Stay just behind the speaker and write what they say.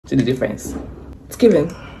See the difference? It's given.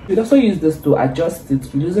 You could also use this to adjust it.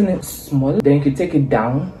 If you're using it small, then you could take it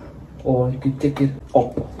down or you could take it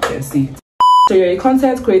up. You can see. So you're a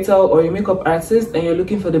content creator or a makeup artist and you're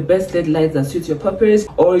looking for the best LED lights that suit your purpose,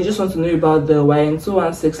 or you just want to know about the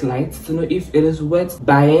Yn216 lights to know if it is worth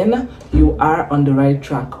buying, you are on the right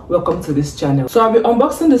track. Welcome to this channel. So I'll be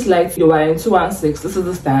unboxing this light, the Yn216. This is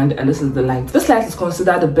the stand and this is the light. This light is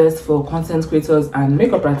considered the best for content creators and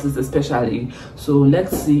makeup artists especially. So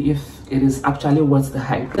let's see if it is actually worth the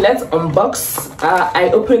hype. Let's unbox.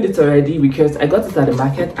 I opened it already because I got it at the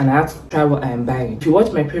market and I had to try what I am buying. If you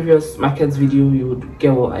watch my previous market video, you would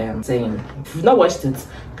get what I am saying. If you've not watched it,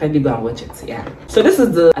 kindly go and watch it. Yeah. So this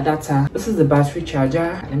is the adapter. This is the battery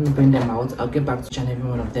charger. Let me bring them out. I'll get back to each and every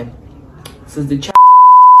one of them. This is the charger.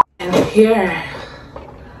 And here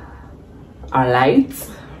are lights.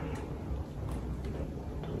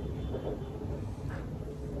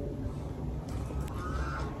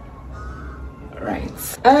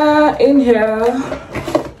 Right, in here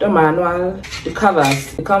the manual, the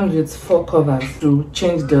covers. It comes with 4 covers to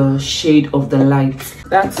change the shade of the light.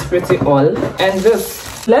 That's pretty all. And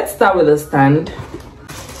this, let's start with the stand.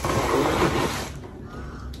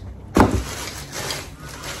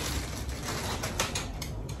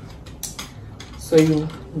 So you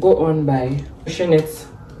go on by pushing it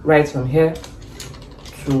right from here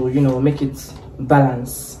to, you know, make it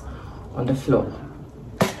balance on the floor,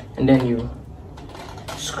 and then you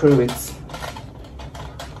screw it,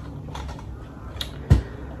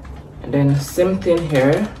 and then same thing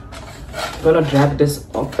here. I'm gonna drag this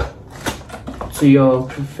up to your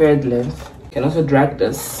preferred length. You can also drag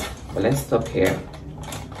this, but let's stop here.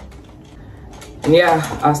 And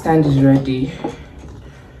yeah, our stand is ready.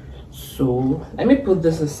 So let me put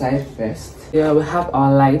this aside first. Yeah, we have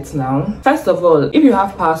our lights now. First of all, if you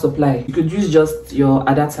have power supply, you could use just your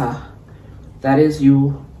adapter. That is,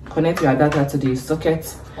 you connect your adapter to the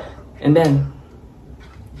socket, and then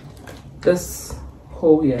this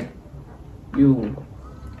hole here, you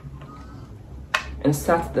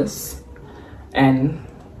insert this and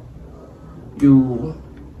you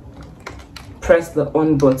press the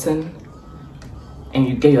on button and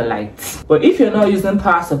you get your light. But if you're not using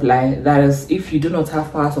power supply, that is, if you do not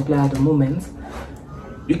have power supply at the moment,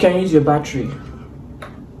 you can use your battery.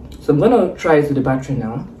 So I'm gonna try it with the battery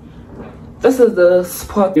now. This is the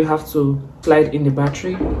spot you have to slide in the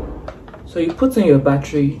battery. So you put in your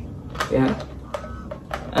battery, yeah,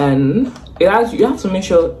 and it has, you have to make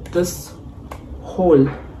sure this hole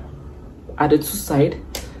at the 2 sides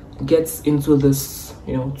gets into this,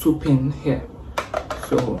 you know, 2-pin here.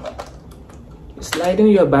 So you slide in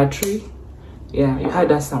your battery. Yeah, you heard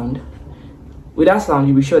that sound. With that sound,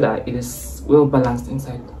 you'll be sure that it is well balanced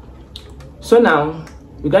inside. So now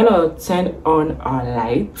we're gonna turn on our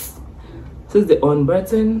lights. This is the on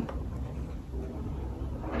button.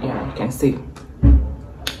 Yeah, you can see.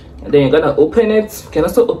 And then you're gonna open it. You can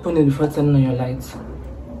also open it before turning on your lights,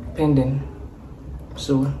 pending,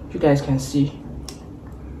 so you guys can see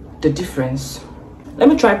the difference. Let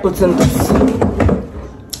me try putting this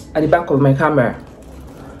at the back of my camera.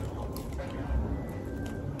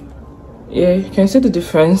 Yeah, you can see the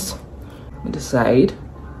difference on the side,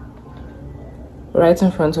 right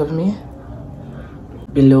in front of me.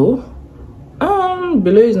 Below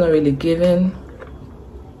is not really given.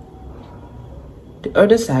 The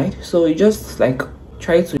other side, so you just like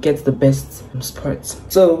try to get the best spots.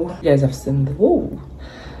 So you guys have seen the whoa.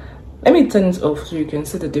 Let me turn it off so you can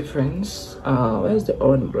see the difference. Where's the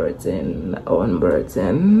on button? On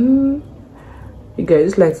button. You guys,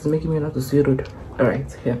 this light is making me not to see road. All right,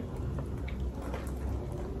 here.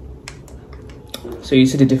 So you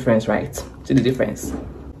see the difference, right? See the difference?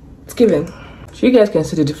 It's given. So you guys can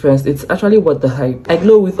see the difference. It's actually worth the hype. I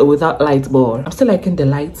glow with or without light, but I'm still liking the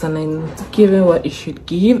lights, and then it's giving what it should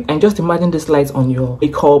give. And just imagine this light on your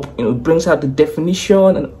makeup, you know, it brings out the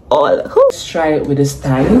definition and all. Let's try it with the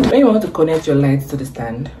stand. When you want to connect your lights to the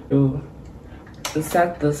stand, you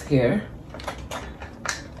insert this here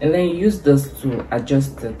and then use this to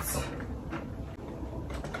adjust it.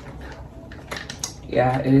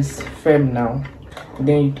 Yeah, it is firm now. And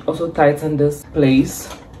then you also tighten this place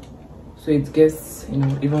so it gets, you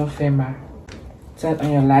know, even firmer. Turn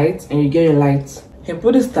on your lights and you get your lights. You can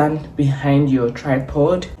put the stand behind your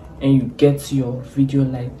tripod and you get your video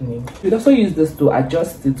lighting. You can also use this to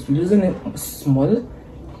adjust it. If you're using it small,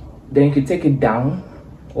 then you could take it down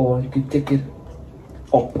or you could take it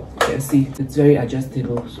up. You can see it's very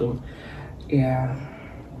adjustable. So yeah,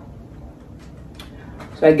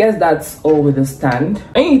 so I guess that's all with the stand.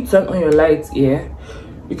 When you turn on your lights here,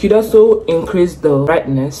 you could also increase the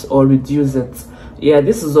brightness or reduce it. Yeah,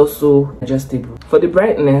 this is also adjustable. For the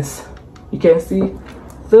brightness, you can see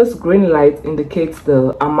this green light indicates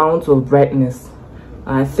the amount of brightness.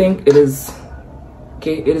 I think it is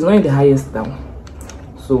okay. It is not in the highest now,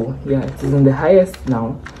 so yeah, it is in the highest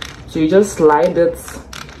now. So you just slide it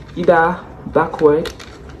either backward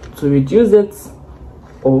to reduce it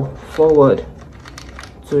or forward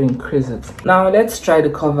to increase it. Now let's try the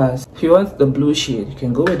covers. If you want the blue shade, you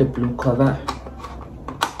can go with the blue cover.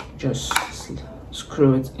 Just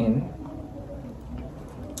screw it in,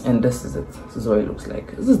 and this is it. This is what it looks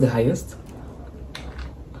like. This is the highest.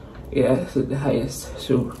 Yeah, this is the highest.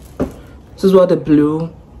 So this is what the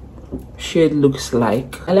blue shade looks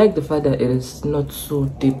like. I like the fact that it is not so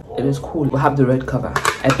deep. It is cool. We'll have the red cover.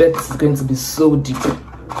 I bet this is going to be so deep.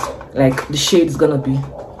 Like the shade is gonna be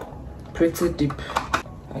pretty deep.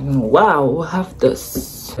 I don't know. Wow, we'll have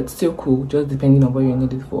this. It's still cool, just depending on what you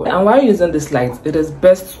need it for. And while using this light, it is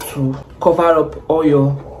best to cover up all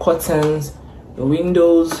your curtains, your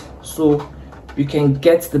windows, so you can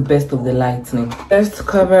get the best of the lighting. Let's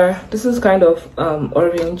cover. This is kind of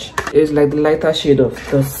orange. It's like the lighter shade of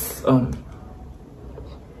this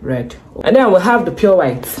red, and then we'll have the pure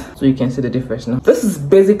white, so you can see the difference now. This is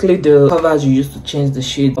basically the covers you use to change the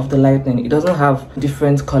shade of the lighting. It doesn't have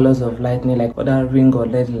different colors of lighting like other ring or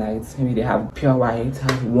LED lights. Maybe they have pure white,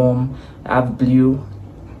 have warm, have blue.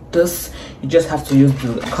 This, you just have to use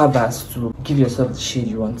the covers to give yourself the shade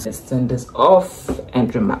you want. Let's turn this off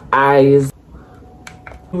and trim my eyes.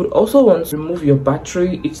 You would also want to remove your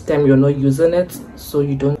battery each time you're not using it, so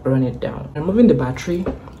you don't run it down. Removing the battery,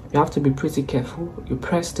 you have to be pretty careful. You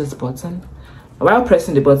press this button. While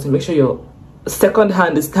pressing the button, make sure your second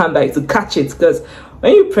hand is standby to catch it, because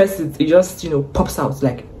when you press it, it just, you know, pops out,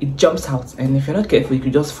 like it jumps out, and if you're not careful, you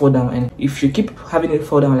could just fall down. And if you keep having it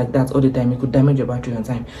fall down like that all the time, you could damage your battery on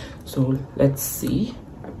time. So let's see.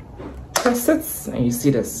 Press it and you see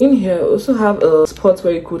this. In here, also have a spot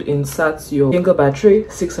where you could insert your finger battery,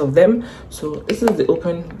 6 of them. So this is the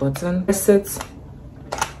open button. Press it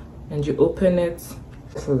and you open it.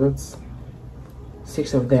 So that's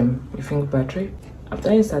 6 of them, your finger battery.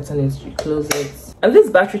 After inserting it, you close it. And this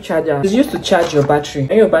battery charger is used to charge your battery.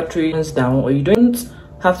 When your battery runs down, or you don't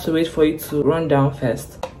have to wait for it to run down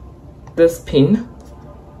first, this pin,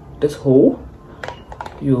 this hole,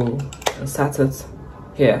 you insert it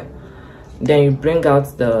here. Then you bring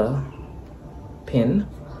out the pin,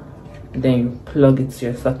 then you plug it to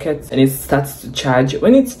your socket, and it starts to charge.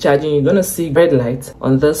 When it's charging, you're gonna see red light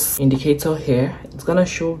on this indicator here. It's gonna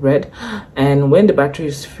show red, and when the battery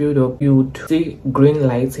is filled up, you would see green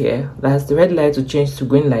light here. That's the red light will change to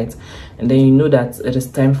green light, and then you know that it is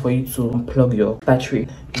time for you to unplug your battery.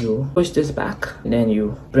 You push this back, and then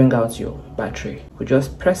you bring out your battery. You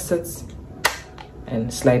just press it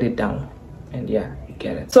and slide it down, and yeah,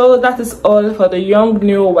 get it. So that is all for the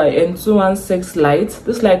Yongnuo Yn216 light.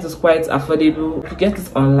 This light is quite affordable. You get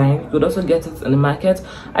it online, you could also get it in the market.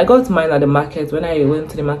 I got mine at the market. When I went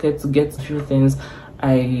to the market to get a few things,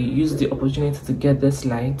 I used the opportunity to get this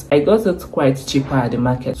light. I got it quite cheaper at the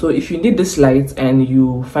market. So if you need this light and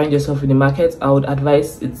you find yourself in the market, I would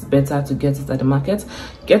advise it's better to get it at the market.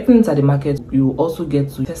 Getting it at the market, you also get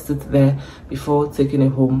to test it there before taking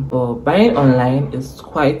it home. But buying online is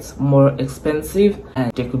quite more expensive,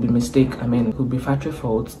 and there could be mistake. I mean, it could be factory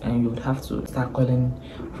faults, and you would have to start calling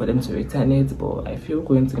for them to return it. But I feel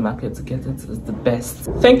going to the market to get it is the best.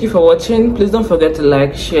 Thank you for watching. Please don't forget to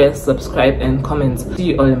like, share, subscribe, and comment.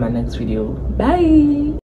 See you all in my next video. Bye.